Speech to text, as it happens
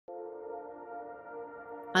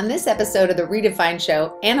On this episode of the reDefine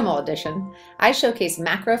show, Animal Edition, I showcase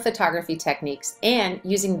macro photography techniques and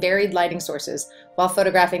using varied lighting sources while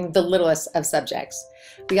photographing the littlest of subjects.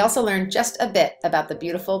 We also learn just a bit about the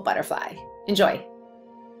beautiful butterfly. Enjoy.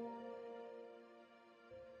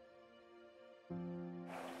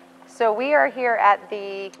 So we are here at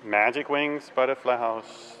the Magic Wings Butterfly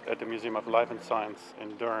House at the Museum of Life and Science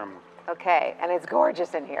in Durham. Okay, and it's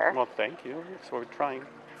gorgeous in here. Well, thank you. That's what we're trying.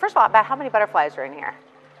 First of all, about how many butterflies are in here?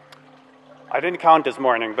 I didn't count this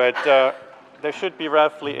morning, but there should be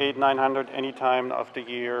roughly 800-900 any time of the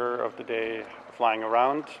year, of the day, flying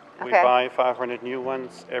around. Okay. We buy 500 new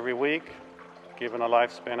ones every week, given a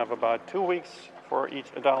lifespan of about 2 weeks for each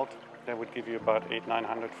adult. That would give you about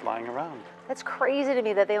 800-900 flying around. That's crazy to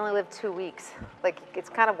me that they only live 2 weeks. Like, it's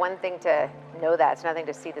kind of one thing to know that. It's nothing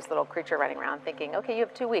to see this little creature running around thinking, okay, you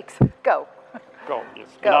have 2 weeks, go. Go, yes.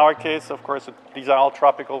 Go. In our case, of course, these are all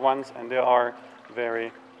tropical ones, and they are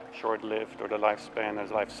very short-lived, or the lifespan,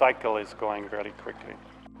 the life cycle is going very quickly.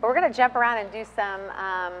 But we're going to jump around and do some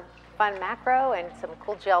fun macro and some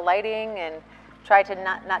cool gel lighting and try to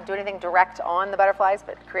not do anything direct on the butterflies,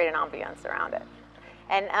 but create an ambiance around it.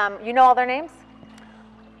 And you know all their names?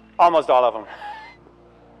 Almost all of them.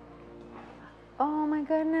 Oh my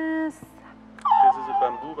goodness. This is a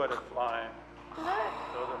bamboo butterfly. Those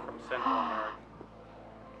are from Central America.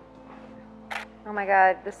 Oh my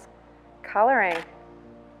God, this coloring.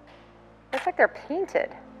 Looks like they're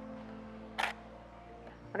painted. I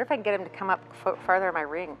wonder if I can get him to come up farther in my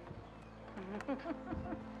ring.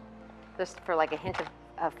 Just for like a hint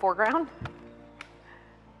of foreground.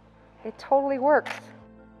 It totally works.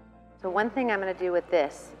 So one thing I'm going to do with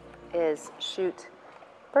this is shoot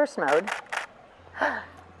burst mode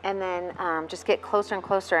and then just get closer and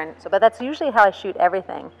closer. But that's usually how I shoot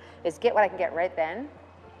everything, is get what I can get right then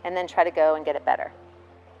and then try to go and get it better.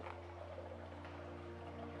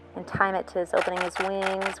 And time it to his opening his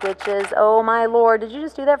wings, which is, oh my Lord, did you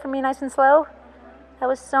just do that for me nice and slow? That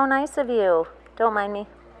was so nice of you. Don't mind me.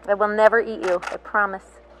 I will never eat you, I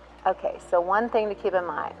promise. Okay, so one thing to keep in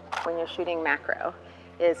mind when you're shooting macro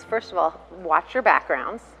is, first of all, watch your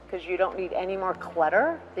backgrounds, because you don't need any more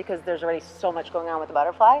clutter because there's already so much going on with the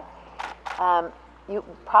butterfly. You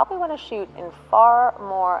probably want to shoot in far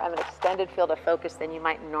more of an extended field of focus than you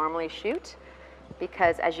might normally shoot,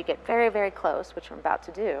 because as you get very, very close, which I'm about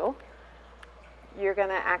to do, you're going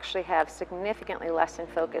to actually have significantly less in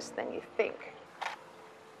focus than you think.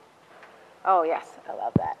 Oh yes, I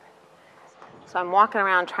love that. So I'm walking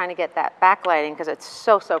around trying to get that backlighting because it's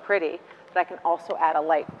so, so pretty, but I can also add a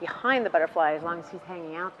light behind the butterfly as long as he's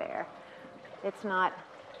hanging out there. It's not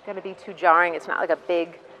going to be too jarring. It's not like a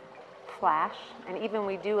big flash. And even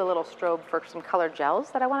we do a little strobe for some colored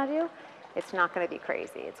gels that I want to do, it's not going to be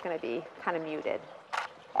crazy. It's going to be kind of muted.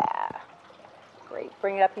 Yeah, great.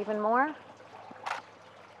 Bring it up even more.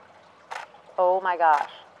 Oh my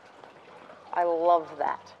gosh. I love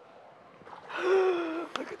that.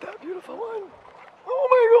 Look at that beautiful one. Oh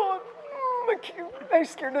my God. Cute. I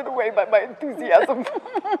scared it away by my enthusiasm.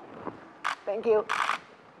 Thank you.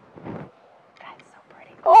 That's so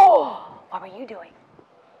pretty. Oh, what were you doing?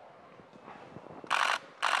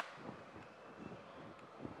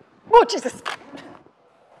 oh Jesus.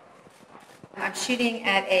 I'm shooting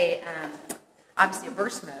at a, obviously a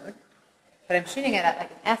burst mode, but I'm shooting it at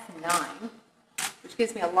like an f9, which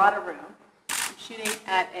gives me a lot of room. I'm shooting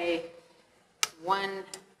at a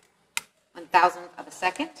 1/1000th of a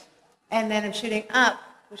second. And then I'm shooting up,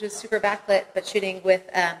 which is super backlit, but shooting with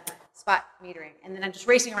spot metering. And then I'm just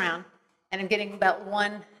racing around, and I'm getting about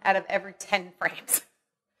 1 out of every 10 frames.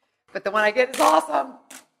 But the one I get is awesome.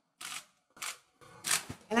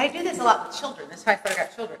 And I do this a lot with children. This is how I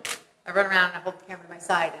photograph children. I run around and I hold the camera to my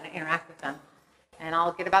side and I interact with them. And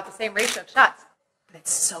I'll get about the same ratio of shots. But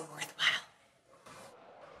it's so worthwhile.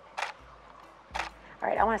 All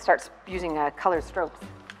right, I want to start using colored strobes.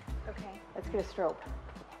 Okay. Let's get a strobe.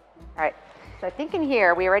 All right, so I think in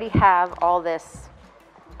here we already have all this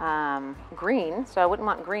green, so I wouldn't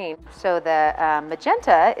want green. So the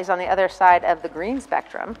magenta is on the other side of the green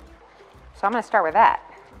spectrum. So I'm going to start with that.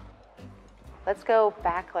 Let's go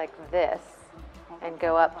back like this and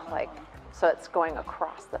go up like, so it's going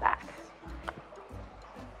across the back.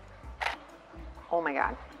 Oh my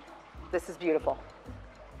God, this is beautiful.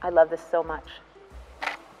 I love this so much.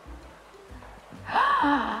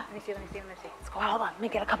 Let me see. Let's go, hold on, let me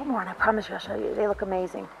get a couple more and I promise you I'll show you. They look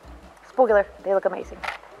amazing. Spoiler, they look amazing.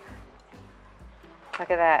 Look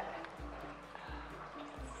at that.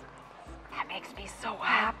 That makes me so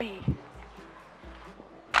happy.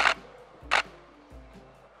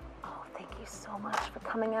 Oh, thank you so much for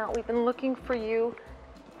coming out. We've been looking for you.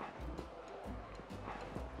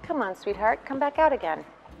 Come on, sweetheart, come back out again.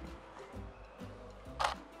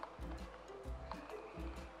 All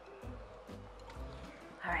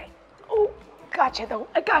right. Oh, gotcha though.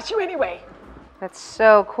 I got you anyway. That's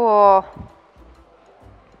so cool.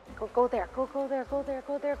 Go there, go there, go there,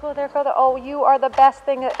 go there, go there, go there. Oh, you are the best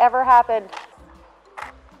thing that ever happened.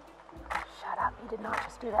 Shut up, you did not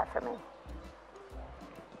just do that for me.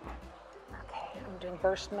 Okay, I'm doing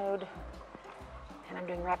burst mode, and I'm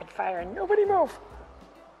doing rapid fire, and Nobody move.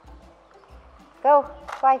 go,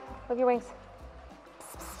 fly, move your wings.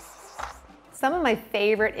 Some of my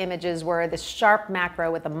favorite images were this sharp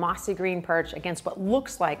macro with a mossy green perch against what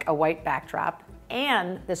looks like a white backdrop,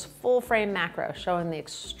 and this full frame macro showing the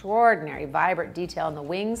extraordinary vibrant detail in the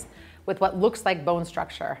wings with what looks like bone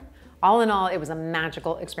structure. All in all, it was a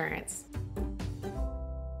magical experience.